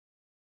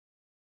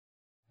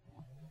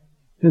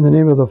In the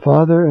name of the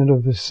Father, and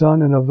of the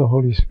Son, and of the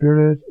Holy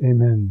Spirit.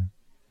 Amen.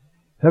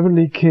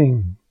 Heavenly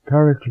King,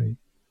 Paraclete,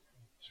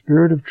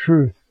 Spirit of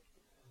truth,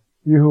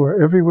 you who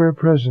are everywhere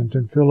present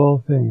and fill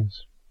all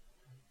things,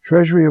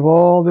 treasury of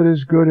all that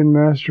is good and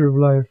master of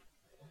life,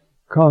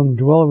 come,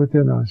 dwell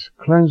within us,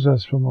 cleanse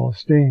us from all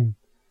stain,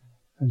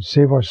 and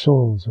save our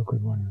souls, O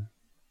good one.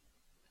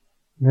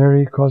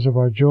 Mary, cause of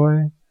our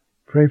joy,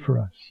 pray for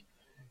us.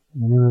 In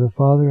the name of the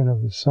Father, and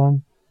of the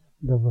Son,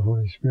 and of the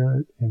Holy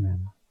Spirit.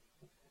 Amen.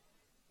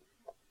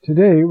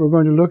 Today we're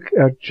going to look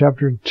at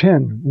chapter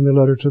 10 in the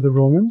letter to the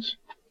Romans.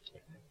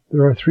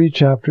 There are 3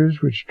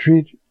 chapters which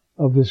treat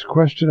of this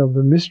question of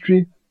the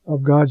mystery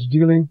of God's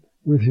dealing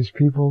with His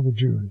people, the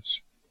Jews.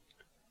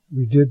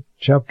 We did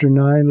chapter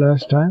 9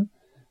 last time,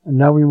 and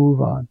now we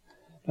move on.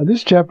 Now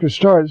this chapter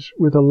starts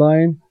with a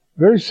line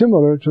very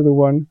similar to the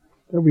one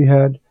that we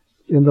had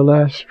in the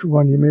last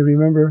one. You may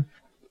remember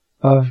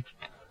the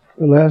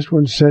last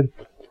one said,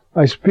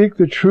 I speak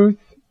the truth,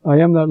 I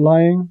am not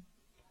lying.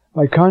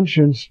 My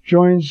conscience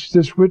joins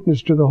this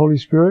witness to the Holy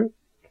Spirit.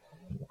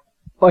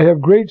 I have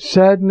great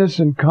sadness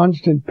and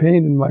constant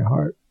pain in my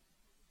heart.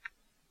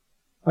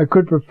 I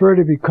could prefer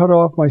to be cut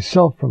off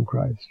myself from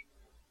Christ,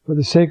 for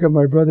the sake of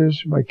my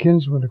brothers, my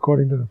kinsmen,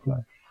 according to the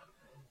flesh.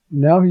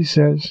 Now he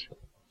says,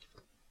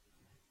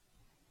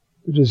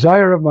 the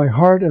desire of my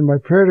heart and my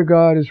prayer to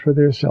God is for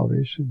their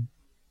salvation.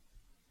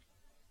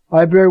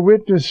 I bear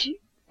witness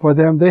for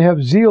them, they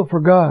have zeal for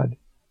God,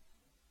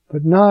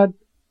 but not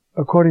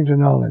according to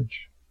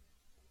knowledge.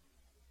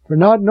 For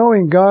not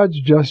knowing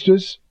God's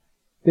justice,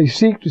 they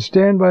seek to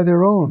stand by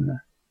their own.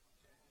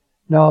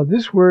 Now,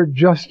 this word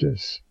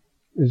justice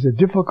is a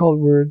difficult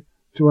word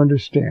to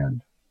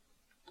understand.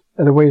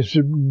 And the way it's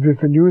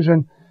been used,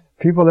 and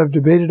people have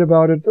debated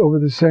about it over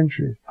the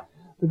centuries.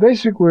 The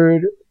basic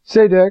word,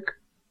 tzedek,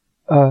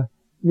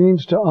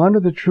 means to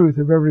honor the truth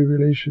of every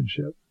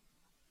relationship.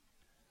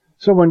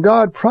 So when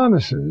God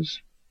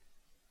promises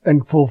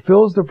and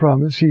fulfills the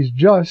promise, He's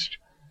just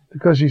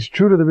because He's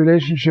true to the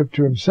relationship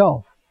to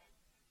Himself.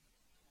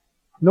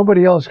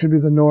 Nobody else can be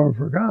the norm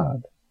for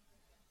God.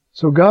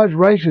 So God's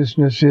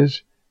righteousness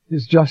is,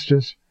 His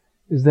justice,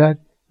 is that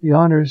He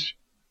honors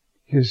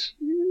His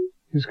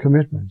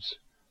commitments.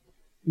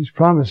 He's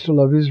promised to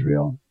love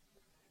Israel.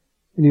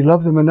 And He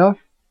loved them enough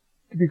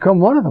to become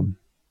one of them.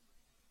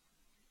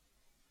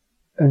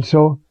 And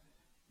so,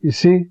 you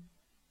see,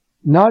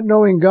 not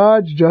knowing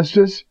God's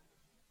justice,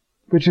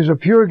 which is a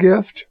pure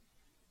gift,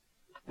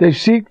 they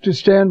seek to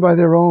stand by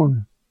their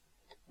own.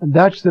 And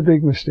that's the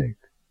big mistake.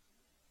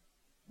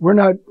 We're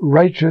not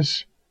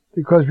righteous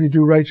because we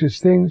do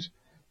righteous things.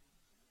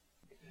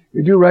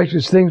 We do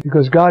righteous things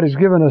because God has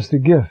given us the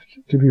gift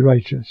to be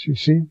righteous, you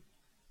see.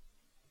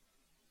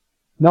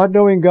 Not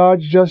knowing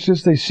God's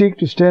justice, they seek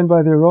to stand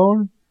by their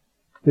own.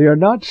 They are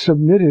not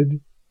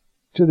submitted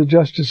to the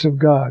justice of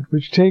God,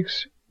 which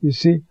takes, you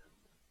see,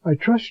 I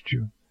trust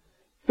you.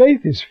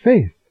 Faith is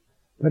faith,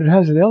 but it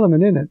has an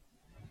element in it.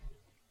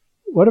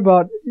 What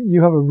about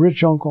you have a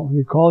rich uncle, and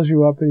he calls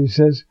you up and he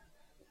says,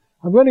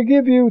 I'm going to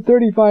give you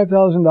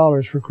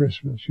 $35,000 for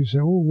Christmas. You say,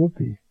 oh,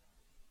 whoopee.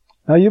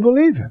 Now you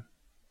believe him.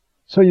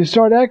 So you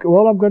start acting,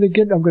 well, I'm going to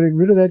get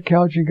rid of that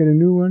couch and get a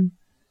new one.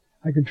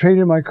 I can trade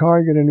in my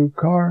car, get a new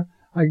car.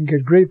 I can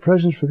get great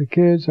presents for the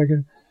kids.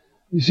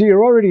 You see,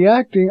 you're already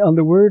acting on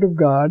the Word of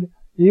God,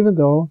 even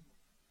though,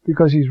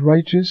 because He's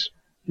righteous,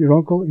 your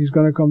uncle, He's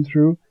going to come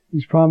through.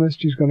 He's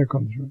promised He's going to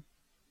come through.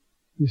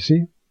 You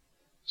see?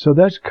 So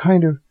that's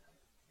kind of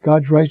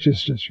God's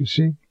righteousness, you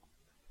see.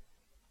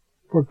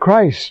 For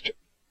Christ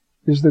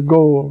is the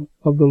goal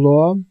of the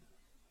law,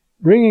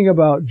 bringing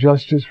about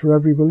justice for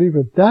every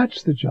believer.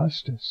 That's the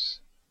justice.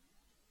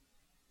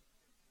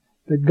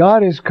 That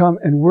God has come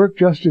and worked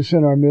justice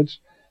in our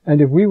midst,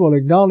 and if we will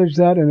acknowledge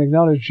that and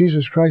acknowledge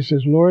Jesus Christ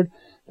as Lord,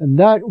 then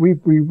that we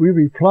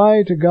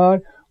reply to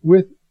God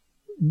with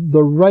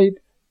the right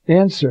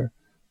answer,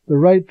 the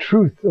right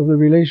truth of the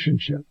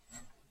relationship.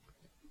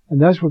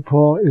 And that's what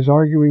Paul is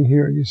arguing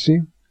here, you see.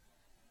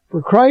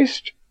 For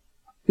Christ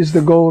is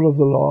the goal of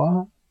the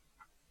law.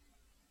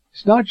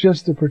 It's not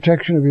just the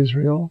protection of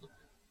Israel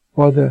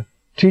or the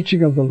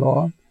teaching of the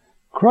law.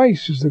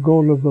 Christ is the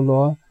goal of the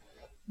law,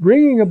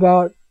 bringing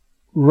about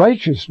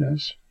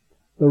righteousness,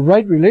 the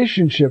right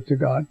relationship to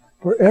God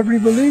for every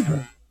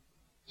believer.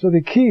 So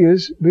the key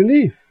is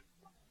belief.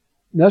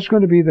 And that's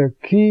going to be the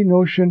key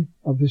notion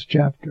of this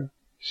chapter.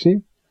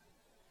 See?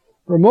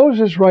 For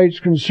Moses writes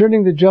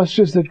concerning the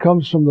justice that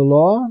comes from the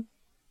law,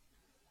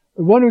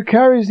 the one who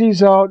carries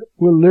these out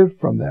will live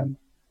from them.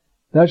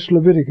 That's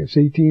Leviticus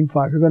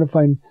 18:5. You're going to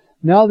find,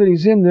 now that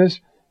he's in this,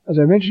 as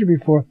I mentioned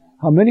before,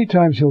 how many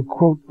times he'll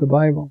quote the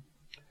Bible.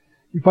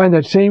 You find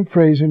that same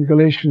phrase in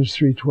Galatians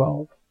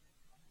 3:12.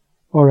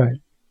 All right.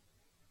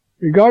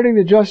 Regarding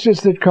the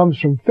justice that comes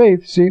from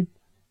faith, see,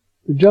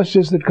 the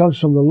justice that comes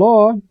from the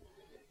law,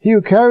 he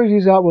who carries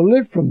these out will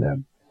live from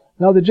them.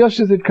 Now the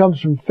justice that comes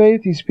from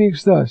faith, he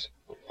speaks thus,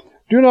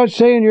 do not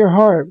say in your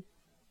heart,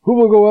 who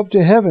will go up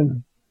to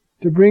heaven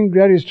to bring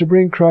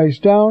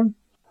Christ down,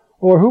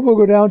 or who will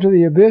go down to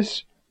the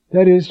abyss,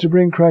 that is, to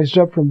bring Christ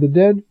up from the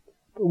dead?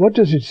 But what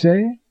does it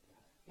say?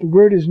 The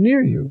word is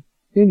near you,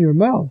 in your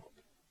mouth,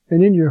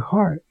 and in your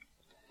heart.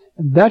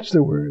 And that's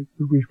the word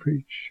that we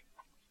preach.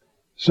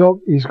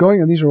 So he's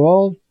going, and these are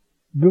all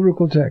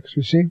biblical texts,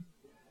 you see.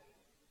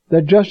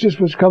 That justice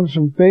which comes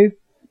from faith,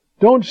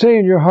 don't say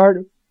in your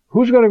heart,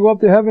 who's going to go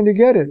up to heaven to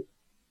get it?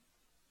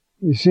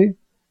 You see?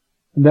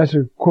 And that's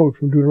a quote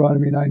from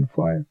Deuteronomy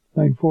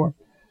 9:4.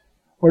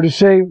 Or to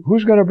say,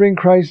 who's going to bring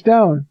Christ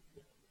down?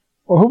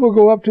 Or who will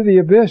go up to the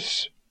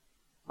abyss?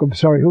 Who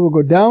will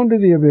go down to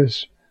the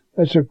abyss?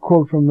 That's a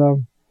quote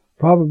from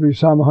probably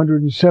Psalm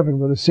 107,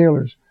 where the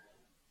sailors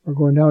are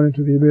going down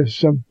into the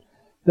abyss.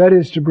 That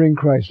is to bring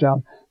Christ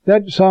down.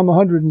 That Psalm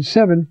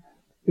 107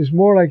 is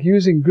more like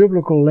using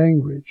biblical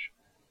language.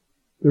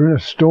 They're in a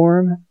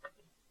storm.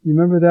 You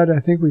remember that?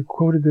 I think we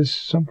quoted this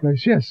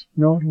someplace. Yes.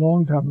 No, a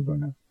long time ago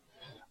now.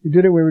 We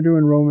did it when we were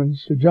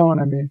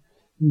doing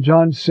in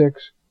John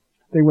 6.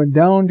 They went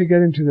down to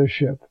get into their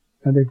ship,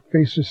 and they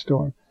faced a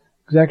storm,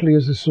 exactly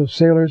as the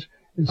sailors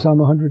in Psalm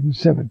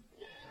 107.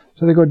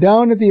 So they go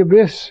down to the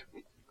abyss,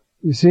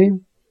 you see.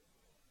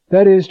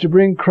 That is to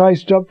bring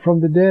Christ up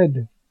from the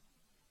dead.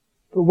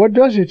 But what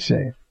does it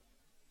say?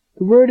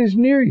 The word is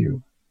near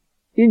you,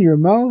 in your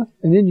mouth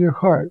and in your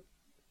heart.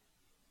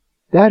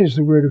 That is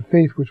the word of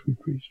faith which we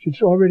preached.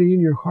 It's already in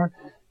your heart.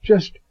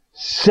 Just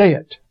say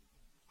it.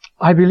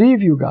 I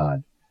believe you,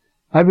 God.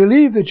 I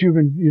believe that you've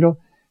been,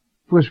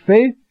 with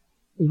faith,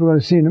 as we're going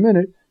to see in a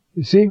minute,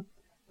 you see,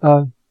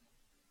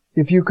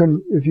 if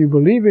you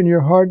believe in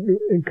your heart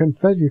and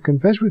you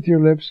confess with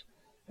your lips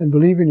and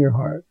believe in your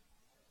heart.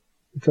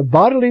 It's a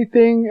bodily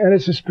thing and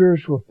it's a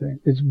spiritual thing.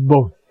 It's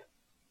both.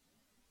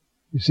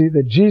 You see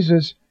that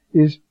Jesus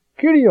is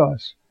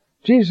Kyrios.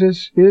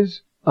 Jesus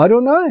is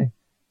Adonai.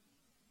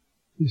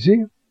 You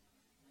see?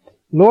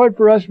 Lord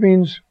for us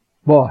means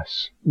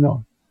boss.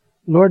 No.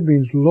 Lord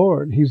means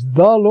Lord. He's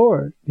the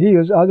Lord. He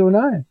is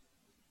Adonai.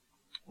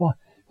 Well,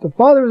 the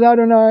Father is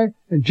Adonai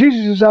and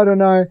Jesus is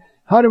Adonai.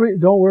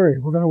 Don't worry,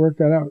 we're going to work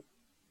that out.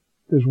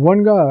 There's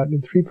one God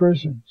in three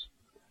persons.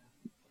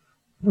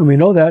 And we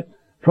know that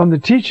from the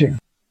teaching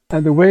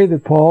and the way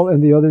that Paul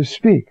and the others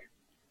speak.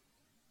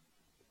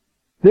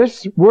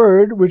 This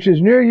word, which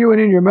is near you and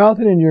in your mouth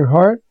and in your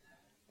heart,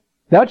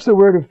 that's the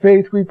word of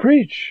faith we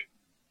preach.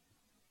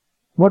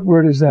 What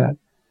word is that?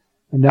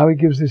 And now he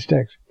gives this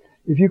text.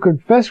 If you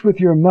confess with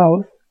your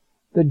mouth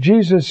that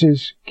Jesus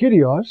is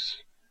Kyrios,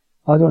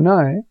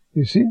 Adonai,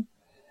 you see,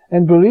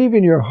 and believe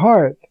in your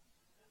heart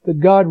that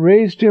God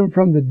raised him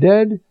from the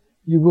dead,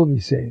 you will be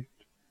saved.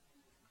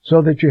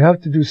 So that you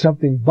have to do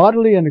something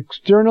bodily and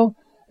external,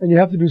 and you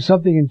have to do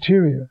something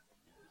interior.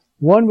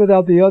 One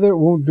without the other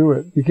won't do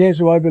it. You can't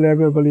say, well, I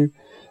believe.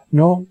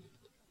 No,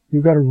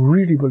 you've got to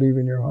really believe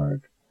in your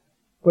heart.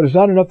 But it's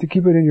not enough to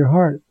keep it in your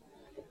heart.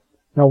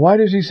 Now, why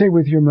does he say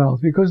with your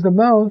mouth? Because the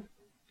mouth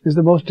is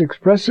the most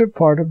expressive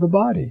part of the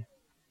body.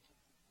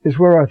 It's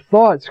where our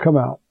thoughts come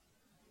out.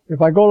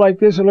 If I go like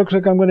this, it looks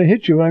like I'm going to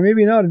hit you. Well,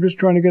 maybe not. I'm just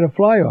trying to get a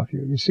fly off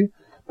you, you see.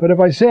 But if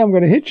I say I'm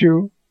going to hit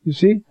you, you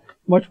see,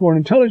 much more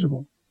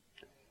intelligible.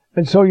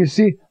 And so, you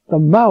see, the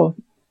mouth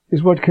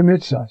is what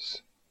commits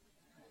us.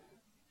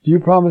 Do you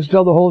promise to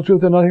tell the whole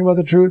truth and nothing but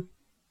the truth?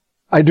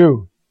 I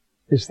do.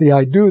 It's the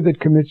I do that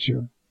commits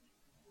you.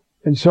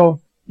 And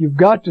so, you've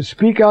got to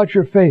speak out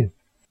your faith.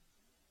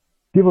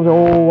 People say,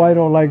 oh, I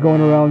don't like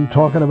going around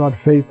talking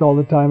about faith all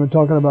the time and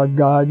talking about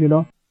God,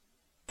 Oh,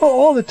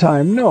 all the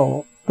time,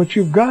 no. But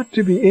you've got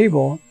to be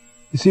able,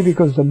 you see,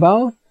 because the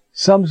mouth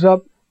sums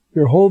up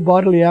your whole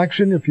bodily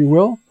action, if you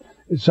will.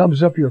 It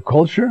sums up your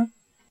culture.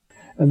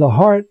 And the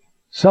heart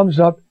sums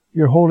up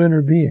your whole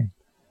inner being.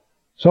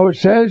 So it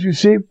says, you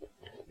see,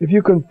 if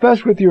you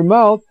confess with your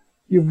mouth,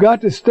 you've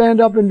got to stand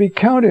up and be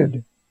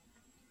counted.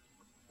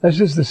 That's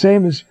just the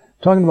same as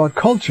talking about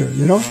culture,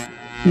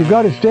 You've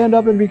got to stand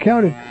up and be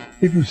counted.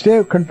 If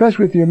you confess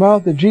with your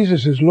mouth that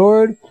Jesus is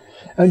Lord,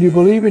 and you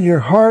believe in your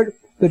heart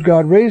that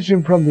God raised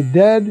him from the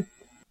dead,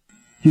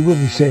 you will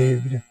be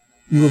saved.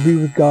 You will be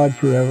with God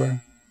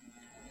forever.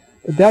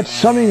 But that's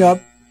summing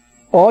up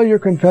all your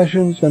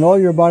confessions and all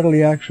your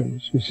bodily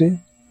actions, you see.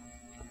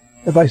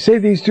 If I say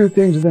these two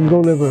things and then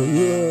go live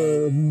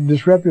a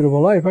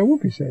disreputable life, I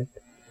won't be saved.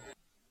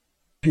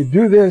 If you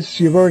do this,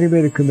 you've already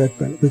made a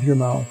commitment with your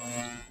mouth.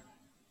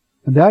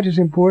 And that is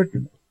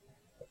important.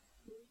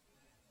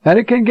 And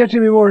it can get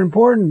to be more and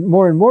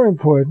more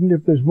important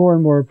if there's more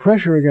and more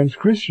pressure against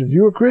Christians.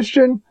 You a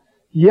Christian?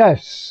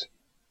 Yes.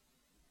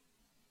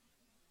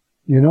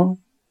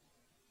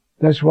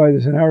 That's why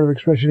there's an Arab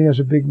expression, he has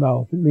a big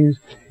mouth. It means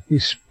he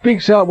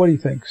speaks out what he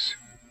thinks.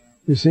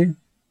 You see?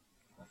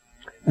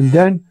 And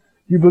then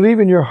you believe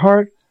in your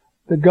heart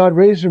that God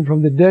raised him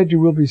from the dead, you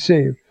will be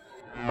saved.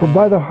 For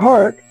by the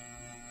heart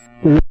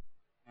there is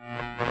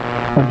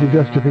unto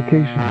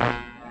justification,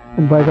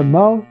 and by the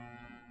mouth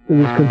there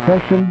is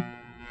confession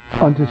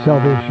unto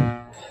salvation.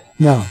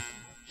 Now,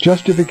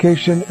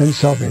 justification and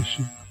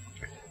salvation.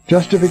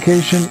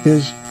 Justification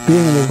is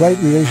being in the right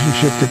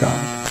relationship to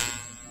God,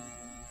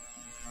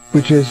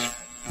 which is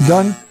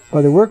done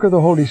by the work of the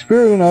Holy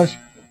Spirit in us,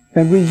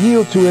 and we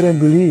yield to it and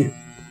believe.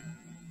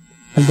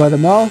 And by the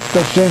mouth,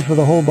 that's same for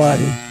the whole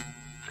body.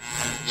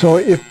 So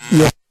if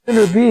your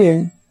inner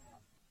being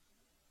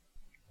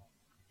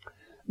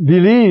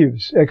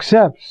believes,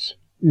 accepts,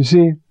 you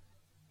see,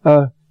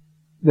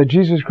 that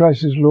Jesus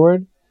Christ is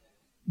Lord,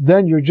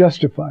 then you're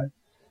justified.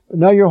 But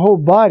now your whole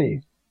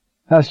body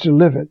has to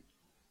live it.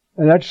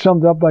 And that's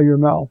summed up by your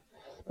mouth.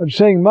 But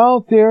saying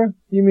mouth there,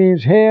 he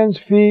means hands,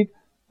 feet,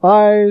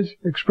 eyes,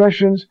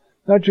 expressions,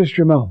 not just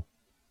your mouth.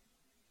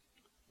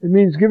 It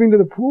means giving to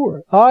the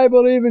poor. I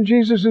believe in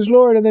Jesus as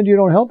Lord, and then you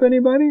don't help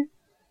anybody?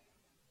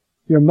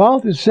 Your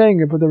mouth is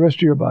saying it, but the rest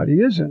of your body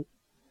isn't.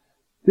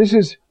 This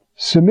is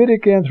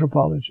Semitic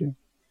anthropology.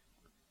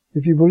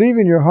 If you believe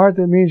in your heart,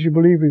 that means you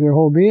believe with your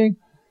whole being.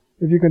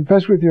 If you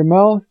confess with your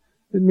mouth,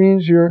 it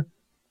means you're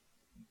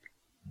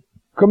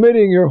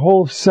committing your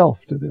whole self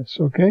to this,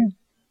 okay?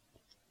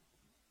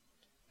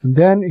 And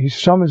then he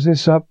sums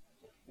this up.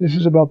 This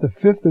is about the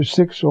fifth or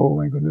sixth, oh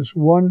my goodness,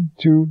 1,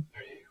 2, 3, 4.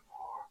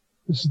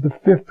 This is the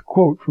fifth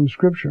quote from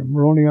Scripture.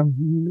 We're only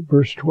on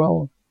verse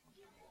 12.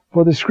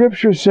 For the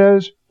Scripture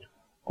says,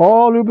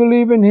 all who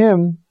believe in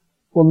him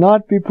will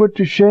not be put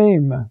to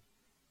shame.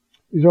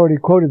 He's already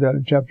quoted that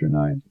in chapter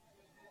 9.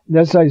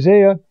 That's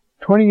Isaiah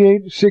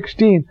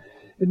 28:16.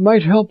 It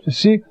might help to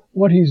see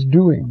what he's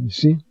doing, you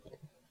see.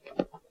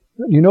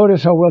 You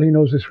notice how well he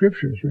knows the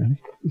Scriptures, really.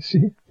 You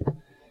see?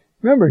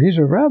 Remember, he's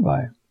a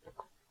rabbi.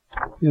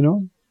 You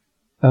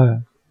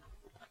know?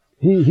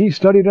 He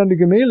studied under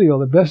Gamaliel,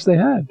 the best they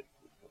had.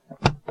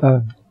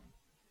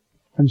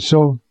 And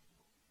so,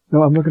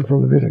 no, I'm looking for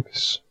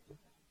Leviticus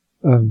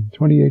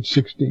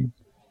 28:16.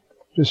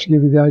 Just to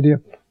give you the idea,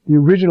 the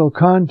original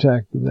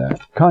context of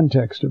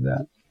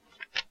that.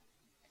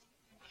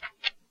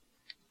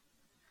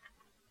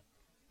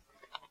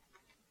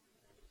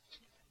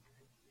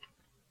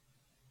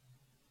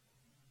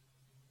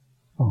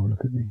 Oh,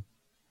 look at me.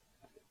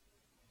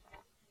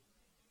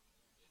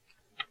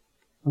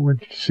 I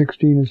went to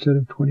 16 instead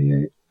of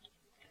 28.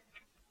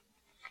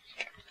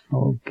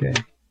 Okay.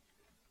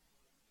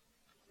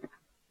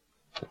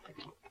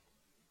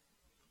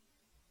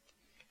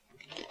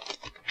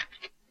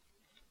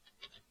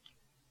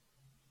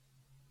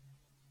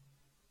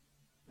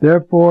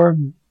 Therefore,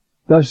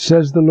 thus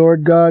says the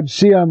Lord God,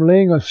 see, I'm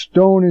laying a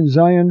stone in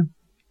Zion,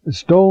 a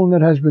stone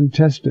that has been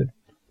tested,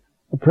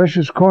 a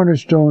precious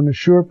cornerstone, a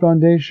sure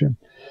foundation.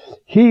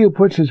 He who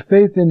puts his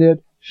faith in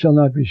it shall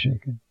not be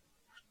shaken.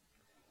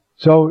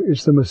 So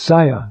it's the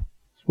Messiah,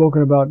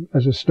 spoken about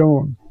as a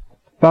stone,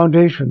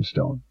 foundation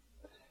stone.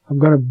 I'm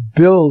going to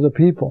build a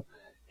people.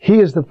 He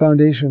is the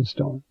foundation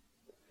stone.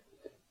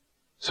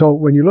 So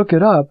when you look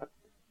it up,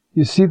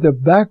 you see the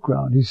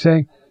background. He's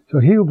saying, so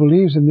he who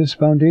believes in this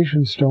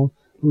foundation stone,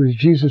 who is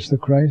Jesus the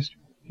Christ,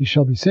 he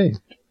shall be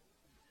saved.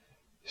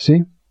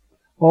 See?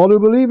 All who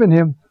believe in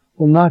him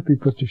will not be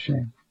put to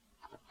shame.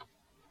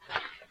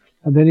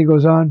 And then he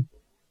goes on,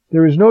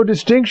 there is no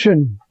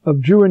distinction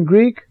of Jew and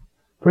Greek,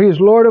 for he is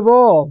Lord of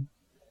all,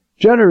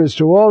 generous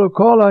to all who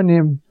call on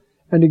him.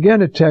 And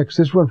again a text,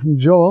 this one from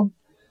Joel,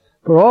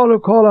 for all who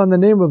call on the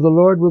name of the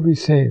Lord will be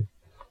saved.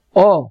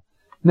 All.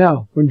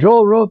 Now, when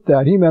Joel wrote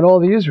that, he meant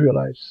all the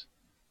Israelites.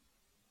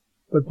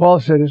 But Paul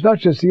said, it's not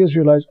just the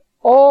Israelites,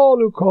 all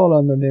who call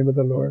on the name of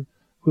the Lord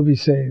will be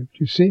saved.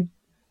 You see?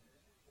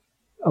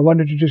 I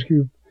wanted to just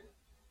give,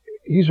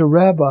 he's a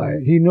rabbi.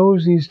 He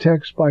knows these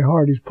texts by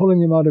heart. He's pulling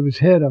them out of his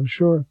head, I'm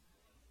sure.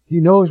 He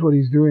knows what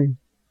he's doing.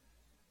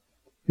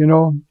 You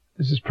know,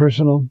 this is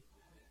personal.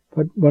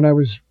 But when I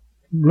was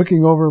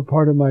looking over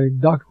part of my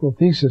doctoral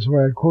thesis,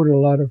 where I quoted a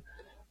lot of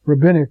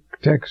rabbinic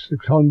texts, the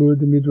Talmud,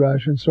 the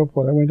Midrash, and so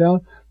forth, I went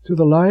down to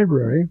the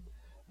library,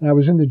 and I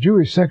was in the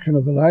Jewish section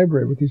of the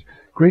library with these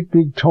great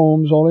big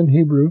tomes, all in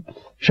Hebrew,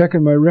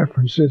 checking my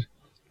references.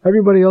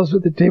 Everybody else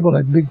at the table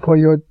had big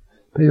payot,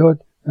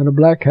 and a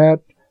black hat,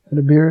 and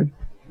a beard.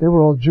 They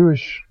were all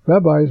Jewish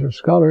rabbis or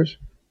scholars,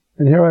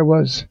 and here I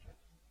was,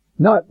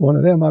 not one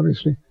of them,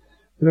 obviously.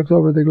 They looked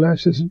over the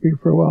glasses at me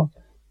for a while.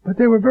 But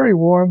they were very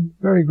warm,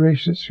 very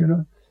gracious, you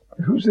know.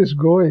 Who's this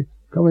goy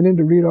coming in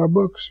to read our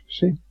books,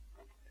 see?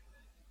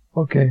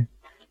 Okay.